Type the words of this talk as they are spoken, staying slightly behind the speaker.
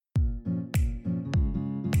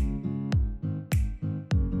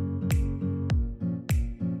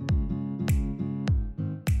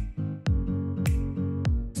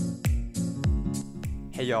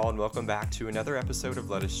Hey y'all, and welcome back to another episode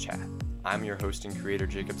of Let Us Chat. I'm your host and creator,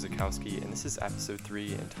 Jacob Zakowski, and this is episode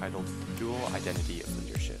 3 entitled Dual Identity of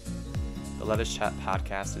Leadership. The Let Us Chat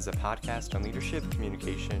podcast is a podcast on leadership,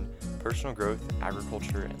 communication, personal growth,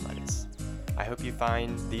 agriculture, and lettuce. I hope you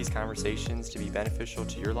find these conversations to be beneficial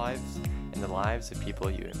to your lives and the lives of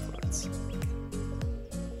people you influence.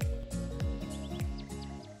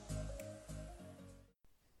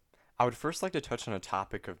 I would first like to touch on a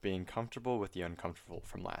topic of being comfortable with the uncomfortable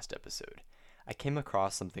from last episode. I came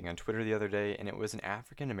across something on Twitter the other day, and it was an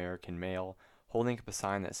African American male holding up a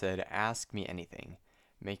sign that said, "Ask me anything.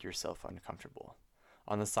 Make yourself uncomfortable."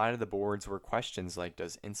 On the side of the boards were questions like,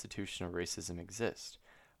 does institutional racism exist?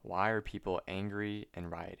 Why are people angry and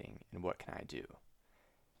rioting? And what can I do?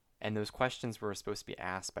 And those questions were supposed to be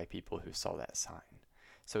asked by people who saw that sign.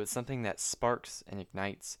 So it's something that sparks and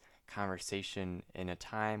ignites conversation in a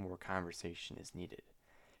time where conversation is needed.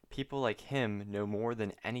 People like him know more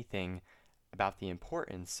than anything about the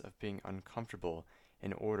importance of being uncomfortable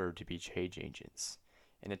in order to be change agents.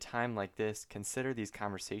 In a time like this, consider these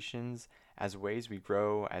conversations as ways we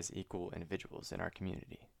grow as equal individuals in our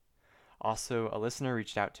community. Also, a listener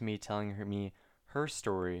reached out to me telling me her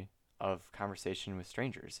story of conversation with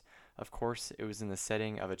strangers. Of course, it was in the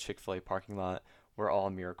setting of a Chick-fil-A parking lot where all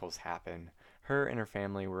miracles happen. Her and her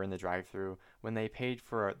family were in the drive-thru when they paid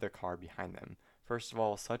for the car behind them. First of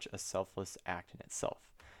all, such a selfless act in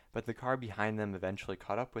itself. But the car behind them eventually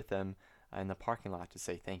caught up with them in the parking lot to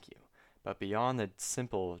say thank you. But beyond the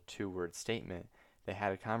simple two-word statement, they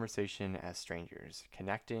had a conversation as strangers,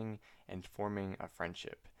 connecting and forming a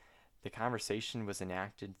friendship. The conversation was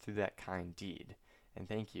enacted through that kind deed, and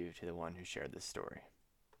thank you to the one who shared this story.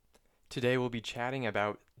 Today we'll be chatting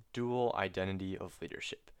about dual identity of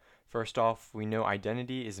leadership. First off, we know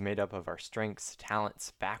identity is made up of our strengths,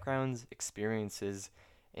 talents, backgrounds, experiences,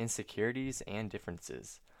 insecurities, and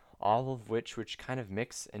differences, all of which kind of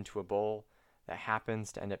mix into a bowl that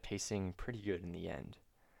happens to end up tasting pretty good in the end.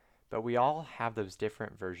 But we all have those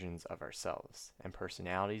different versions of ourselves and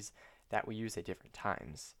personalities that we use at different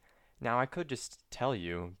times. Now, I could just tell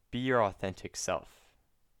you, be your authentic self.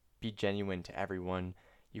 Be genuine to everyone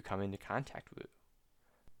you come into contact with,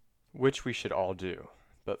 which we should all do.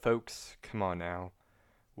 But folks, come on now,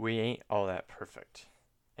 we ain't all that perfect.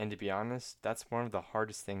 And to be honest, that's one of the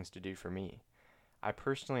hardest things to do for me. I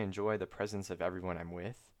personally enjoy the presence of everyone I'm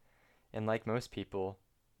with, and like most people,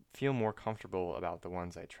 feel more comfortable about the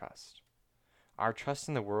ones I trust. Our trust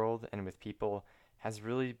in the world and with people has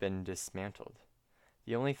really been dismantled.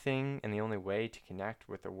 The only thing and the only way to connect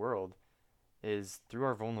with the world is through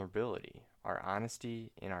our vulnerability, our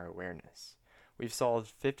honesty, and our awareness. We've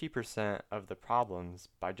solved 50% of the problems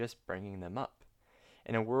by just bringing them up.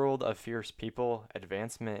 In a world of fierce people,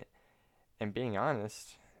 advancement, and being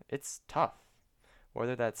honest, it's tough.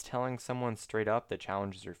 Whether that's telling someone straight up the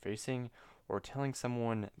challenges they're facing or telling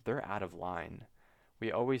someone they're out of line,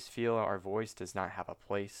 we always feel our voice does not have a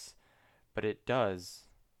place, but it does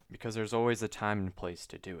because there's always a time and place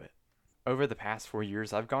to do it. Over the past 4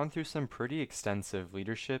 years, I've gone through some pretty extensive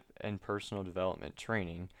leadership and personal development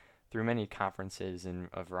training through many conferences and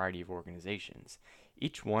a variety of organizations.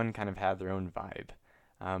 Each one kind of had their own vibe.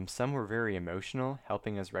 Some were very emotional,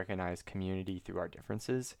 helping us recognize community through our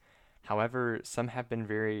differences. However, some have been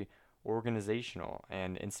very organizational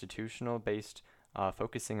and institutional based,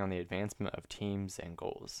 focusing on the advancement of teams and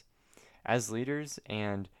goals. As leaders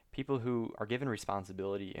and people who are given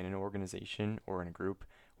responsibility in an organization or in a group,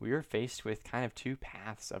 we are faced with kind of two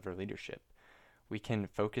paths of our leadership. We can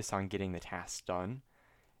focus on getting the tasks done,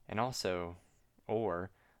 and also,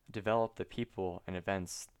 or develop the people and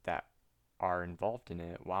events that are involved in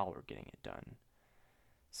it while we're getting it done.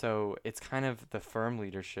 So it's kind of the firm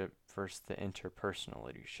leadership versus the interpersonal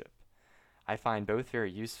leadership. I find both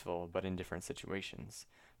very useful, but in different situations,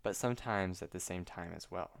 but sometimes at the same time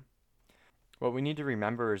as well. What we need to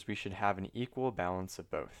remember is we should have an equal balance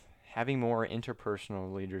of both. Having more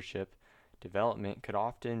interpersonal leadership development could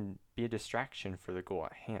often be a distraction for the goal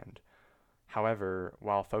at hand. However,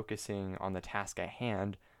 while focusing on the task at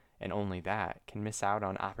hand, and only that, can miss out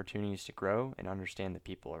on opportunities to grow and understand the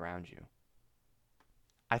people around you.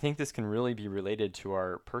 I think this can really be related to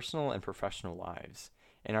our personal and professional lives.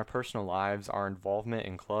 In our personal lives, our involvement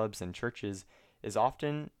in clubs and churches is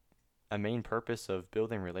often a main purpose of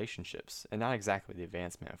building relationships and not exactly the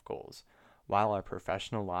advancement of goals, while our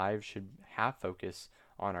professional lives should have focus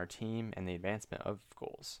on our team and the advancement of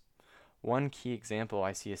goals. One key example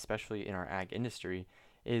I see especially in our ag industry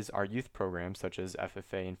is our youth programs such as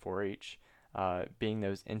FFA and 4-H, being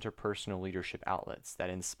those interpersonal leadership outlets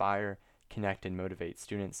that inspire, connect, and motivate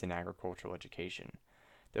students in agricultural education.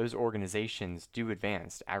 Those organizations do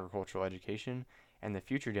advance agricultural education and the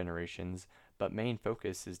future generations, but main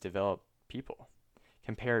focus is develop people,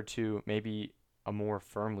 compared to maybe a more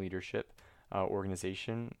firm leadership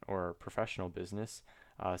organization or professional business,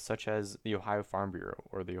 such as the Ohio Farm Bureau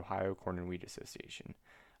or the Ohio Corn and Wheat Association.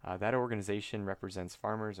 That organization represents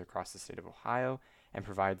farmers across the state of Ohio and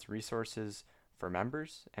provides resources for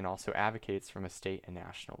members and also advocates from a state and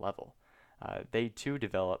national level. They too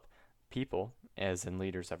develop people, as in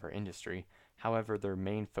leaders of our industry. However, their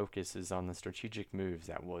main focus is on the strategic moves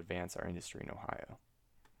that will advance our industry in Ohio.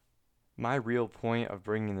 My real point of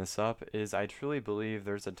bringing this up is I truly believe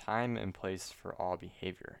there's a time and place for all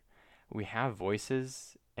behavior. We have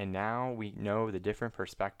voices, and now we know the different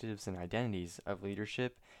perspectives and identities of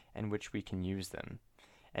leadership in which we can use them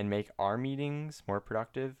and make our meetings more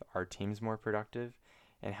productive, our teams more productive,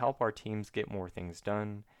 and help our teams get more things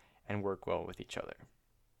done and work well with each other.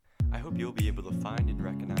 I hope you'll be able to find and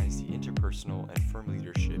recognize the interpersonal and firm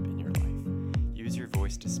leadership in your life. Use your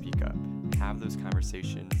voice to speak up, have those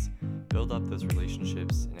conversations, build up those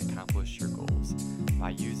relationships, and accomplish your goals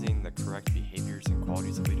by using the correct behaviors and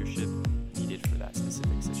qualities of leadership needed for that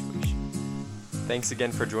specific situation. Thanks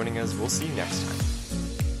again for joining us. We'll see you next time.